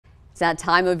that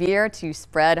time of year to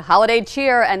spread holiday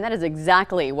cheer, and that is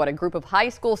exactly what a group of high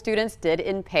school students did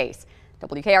in Pace.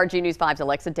 WKRG News 5's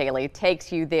Alexa Daly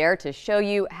takes you there to show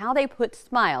you how they put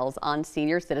smiles on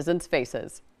senior citizens'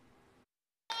 faces.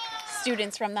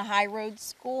 Students from the High Road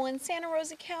School in Santa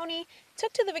Rosa County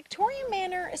took to the Victorian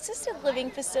Manor assisted living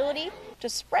facility to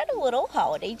spread a little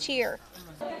holiday cheer.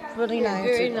 Really nice.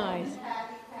 Very nice.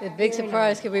 A big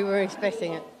surprise because we weren't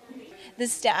expecting it. The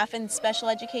staff and special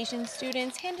education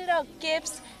students handed out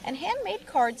gifts and handmade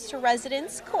cards to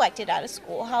residents collected at a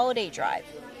school holiday drive.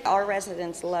 Our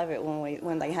residents love it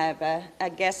when they have a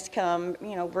guest come,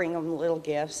 bring them little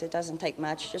gifts. It doesn't take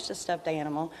much, just a stuffed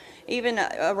animal. Even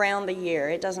around the year,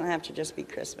 it doesn't have to just be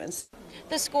Christmas.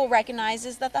 The school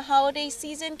recognizes that the holiday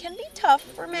season can be tough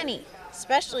for many,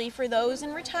 especially for those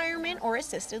in retirement or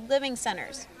assisted living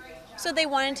centers. So they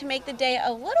wanted to make the day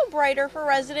a little brighter for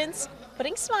residents,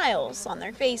 putting smiles on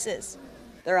their faces.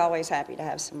 They're always happy to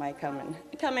have somebody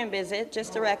come and visit,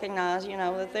 just to recognize,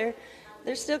 that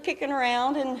they're still kicking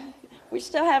around and we're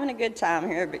still having a good time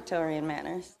here at Victorian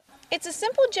Manor. It's a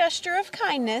simple gesture of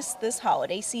kindness this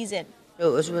holiday season. It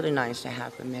was really nice to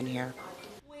have them in here.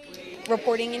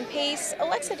 Reporting in Pace,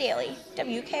 Alexa Daly,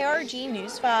 WKRG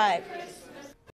News 5.